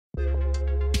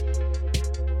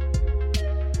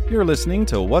You're listening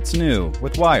to What's New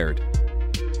with Wired.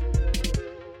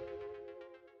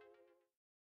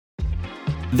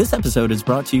 This episode is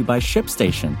brought to you by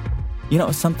ShipStation. You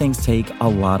know, some things take a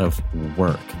lot of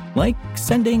work, like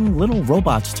sending little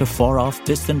robots to far-off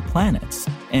distant planets.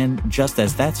 And just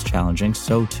as that's challenging,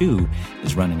 so too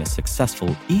is running a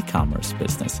successful e-commerce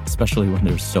business, especially when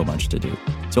there's so much to do.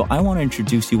 So I want to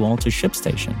introduce you all to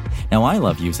ShipStation. Now, I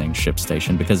love using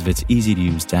ShipStation because of its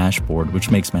easy-to-use dashboard,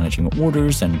 which makes managing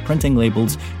orders and printing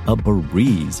labels a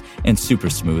breeze and super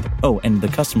smooth. Oh, and the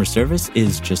customer service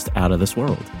is just out of this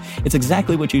world. It's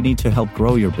exactly what you need to help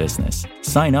grow your business.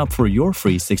 Sign up for your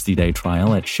free 60-day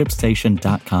trial at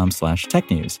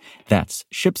shipstation.com/technews. That's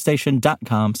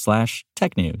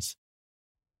shipstation.com/technews.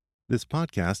 This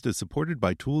podcast is supported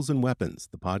by Tools and Weapons,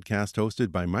 the podcast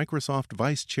hosted by Microsoft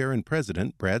Vice Chair and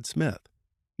President Brad Smith.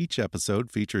 Each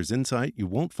episode features insight you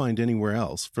won't find anywhere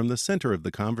else from the center of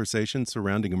the conversation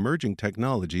surrounding emerging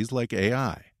technologies like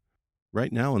AI.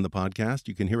 Right now in the podcast,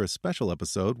 you can hear a special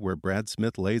episode where Brad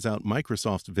Smith lays out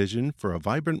Microsoft's vision for a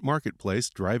vibrant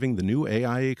marketplace driving the new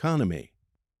AI economy.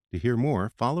 To hear more,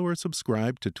 follow or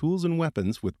subscribe to Tools and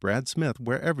Weapons with Brad Smith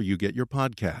wherever you get your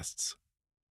podcasts.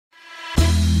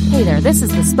 Hey there, this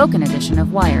is the spoken edition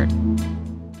of Wired.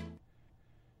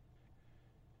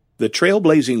 The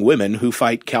Trailblazing Women Who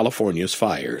Fight California's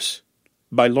Fires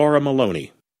by Laura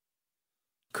Maloney.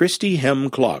 Christie Hemm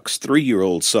Klok's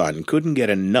 3-year-old son couldn't get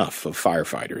enough of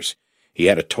firefighters. He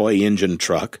had a toy engine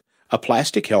truck, a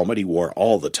plastic helmet he wore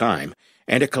all the time,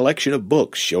 and a collection of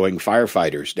books showing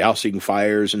firefighters dousing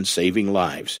fires and saving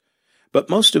lives. But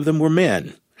most of them were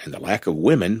men, and the lack of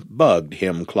women bugged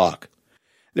Hemm Klok.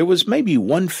 There was maybe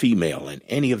one female in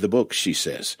any of the books, she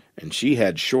says, and she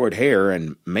had short hair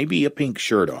and maybe a pink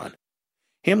shirt on.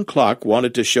 Hemm Klok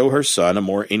wanted to show her son a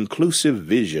more inclusive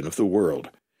vision of the world.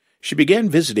 She began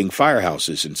visiting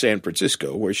firehouses in San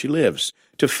Francisco, where she lives,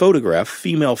 to photograph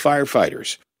female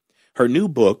firefighters. Her new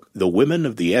book, The Women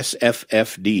of the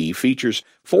SFFD, features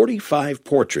 45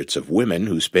 portraits of women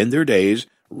who spend their days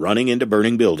running into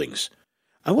burning buildings.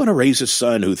 I want to raise a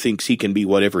son who thinks he can be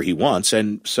whatever he wants,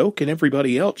 and so can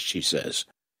everybody else, she says.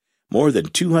 More than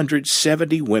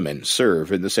 270 women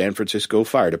serve in the San Francisco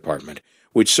Fire Department,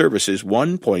 which services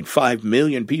 1.5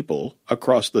 million people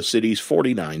across the city's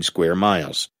 49 square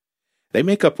miles. They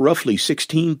make up roughly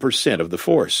 16% of the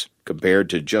force, compared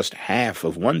to just half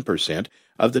of 1%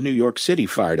 of the New York City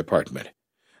Fire Department.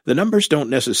 The numbers don't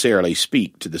necessarily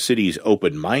speak to the city's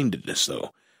open-mindedness, though.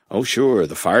 Oh, sure,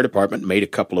 the fire department made a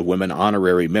couple of women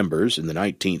honorary members in the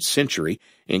 19th century,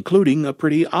 including a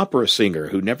pretty opera singer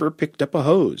who never picked up a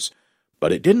hose.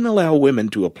 But it didn't allow women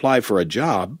to apply for a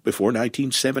job before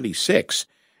 1976,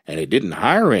 and it didn't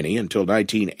hire any until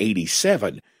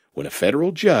 1987, when a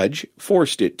federal judge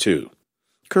forced it to.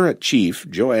 Current Chief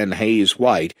Joanne Hayes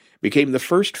White became the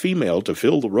first female to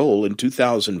fill the role in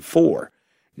 2004.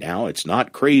 Now, it's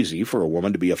not crazy for a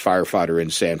woman to be a firefighter in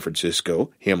San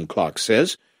Francisco, Hemm Klok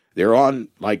says. They're on,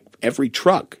 like, every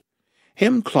truck.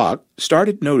 Hemm Klok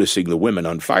started noticing the women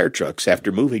on fire trucks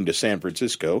after moving to San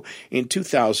Francisco in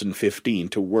 2015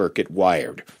 to work at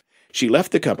Wired. She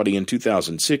left the company in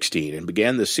 2016 and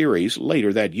began the series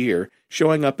later that year,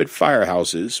 showing up at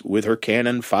firehouses with her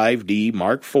Canon 5D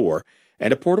Mark IV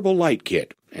and a portable light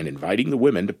kit, and inviting the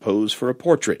women to pose for a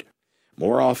portrait.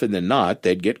 More often than not,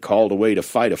 they'd get called away to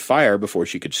fight a fire before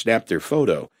she could snap their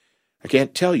photo. I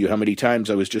can't tell you how many times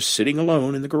I was just sitting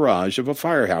alone in the garage of a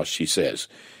firehouse, she says.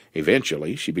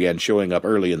 Eventually, she began showing up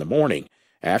early in the morning,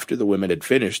 after the women had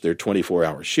finished their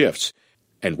 24-hour shifts.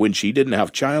 And when she didn't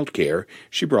have child care,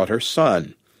 she brought her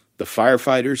son. The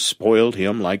firefighters spoiled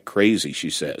him like crazy,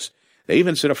 she says. They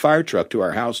even sent a fire truck to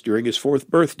our house during his 4th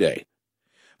birthday.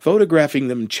 Photographing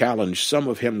them challenged some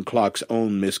of Hemm Klok's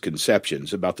own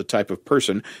misconceptions about the type of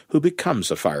person who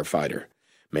becomes a firefighter.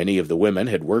 Many of the women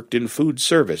had worked in food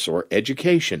service or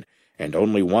education, and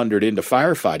only wandered into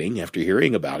firefighting after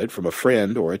hearing about it from a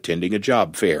friend or attending a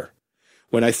job fair.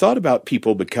 When I thought about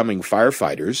people becoming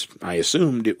firefighters, I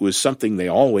assumed it was something they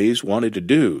always wanted to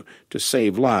do, to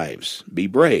save lives, be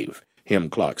brave, Hemm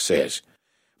Klok says.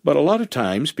 But a lot of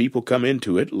times people come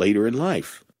into it later in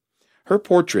life. Her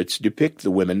portraits depict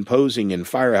the women posing in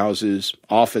firehouses,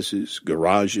 offices,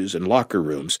 garages, and locker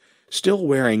rooms, still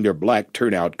wearing their black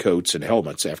turnout coats and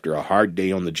helmets after a hard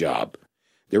day on the job.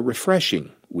 They're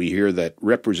refreshing. We hear that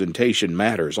representation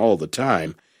matters all the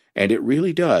time, and it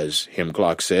really does, Hemm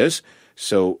Klok says,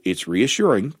 so it's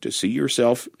reassuring to see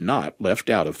yourself not left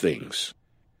out of things.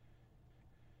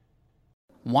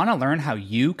 Want to learn how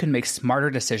you can make smarter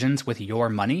decisions with your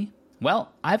money?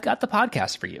 Well, I've got the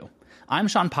podcast for you. I'm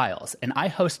Sean Piles, and I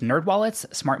host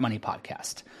NerdWallet's Smart Money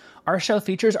Podcast. Our show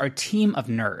features our team of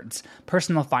nerds,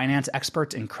 personal finance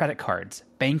experts in credit cards,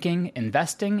 banking,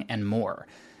 investing, and more.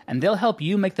 And they'll help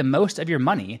you make the most of your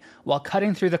money while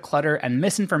cutting through the clutter and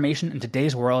misinformation in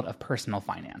today's world of personal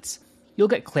finance. You'll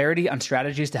get clarity on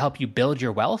strategies to help you build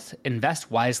your wealth, invest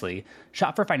wisely,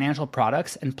 shop for financial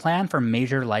products, and plan for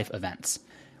major life events.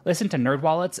 Listen to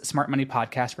NerdWallet's Smart Money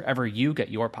Podcast wherever you get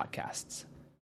your podcasts.